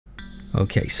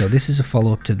Okay, so this is a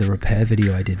follow-up to the repair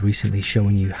video I did recently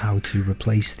showing you how to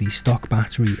replace the stock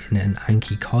battery in an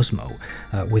Anki Cozmo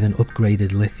with an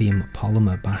upgraded lithium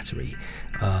polymer battery.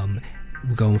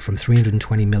 We're going from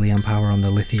 320 milliamp hour on the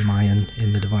lithium ion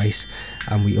in the device,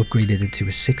 and we upgraded it to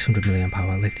a 600 milliamp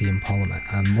hour lithium polymer.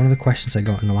 And one of the questions I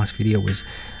got in the last video was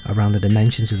around the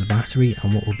dimensions of the battery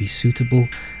and what would be suitable,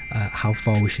 how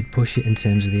far we should push it in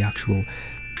terms of the actual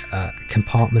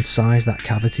compartment size, that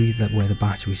cavity that where the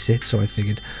battery sits. So I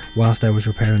figured whilst I was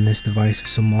repairing this device for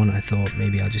someone, I thought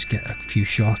maybe I'll just get a few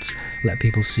shots, let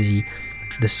people see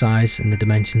the size and the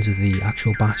dimensions of the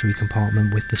actual battery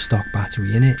compartment with the stock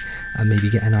battery in it, and maybe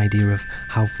get an idea of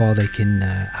how far they can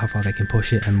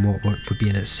push it and what would be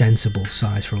a sensible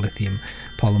size for a lithium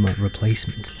polymer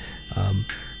replacement.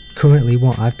 Currently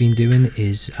what I've been doing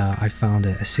is I found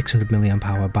a 600 milliamp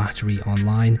hour battery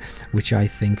online, which I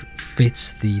think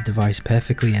fits the device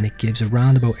perfectly, and it gives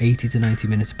around about 80 to 90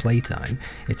 minutes playtime.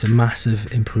 It's a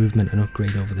massive improvement and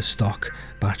upgrade over the stock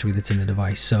battery that's in the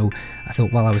device. So I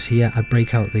thought while I was here I'd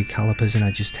break out the calipers and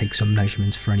I'd just take some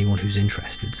measurements for anyone who's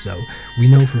interested. So we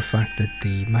know for a fact that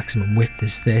the maximum width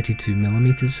is 32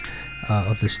 millimeters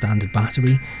of the standard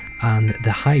battery, and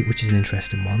the height, which is an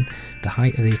interesting one, the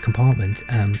height of the compartment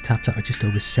tapped out at just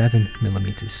over 7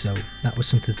 millimeters. So that was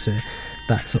something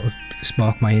that sort of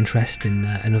sparked my interest in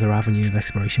another avenue of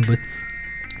exploration. But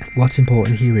what's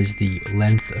important here is the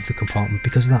length of the compartment.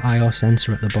 Because of that IR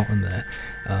sensor at the bottom there,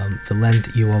 the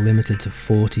length, you are limited to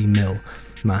 40 mil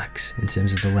max in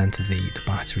terms of the length of the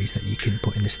batteries that you can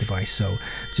put in this device. So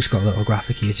just got a little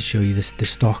graphic here to show you the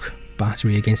stock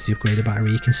battery against the upgraded battery.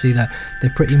 You can see that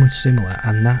they're pretty much similar,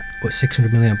 and that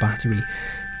 600 milliamp battery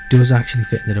does actually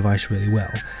fit in the device really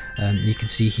well. You can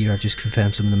see here I've just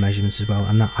confirmed some of the measurements as well,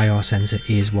 and that IR sensor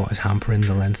is what is hampering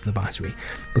the length of the battery.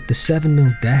 But the 7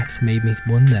 mil depth made me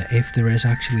wonder if there is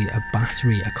actually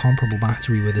a comparable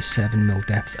battery with a 7 mil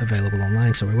depth available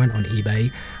online. So I went on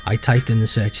eBay, I typed in the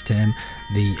search term,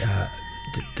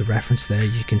 the reference there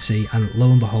you can see, and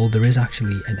lo and behold there is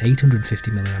actually an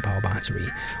 850 milliamp hour battery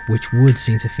which would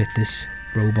seem to fit this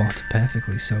robot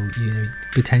perfectly. So, you know,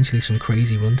 potentially some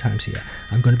crazy runtimes here.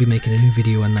 I'm going to be making a new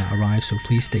video when that arrives, so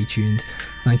please stay tuned.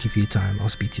 Thank you for your time. I'll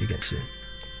speak to you again soon.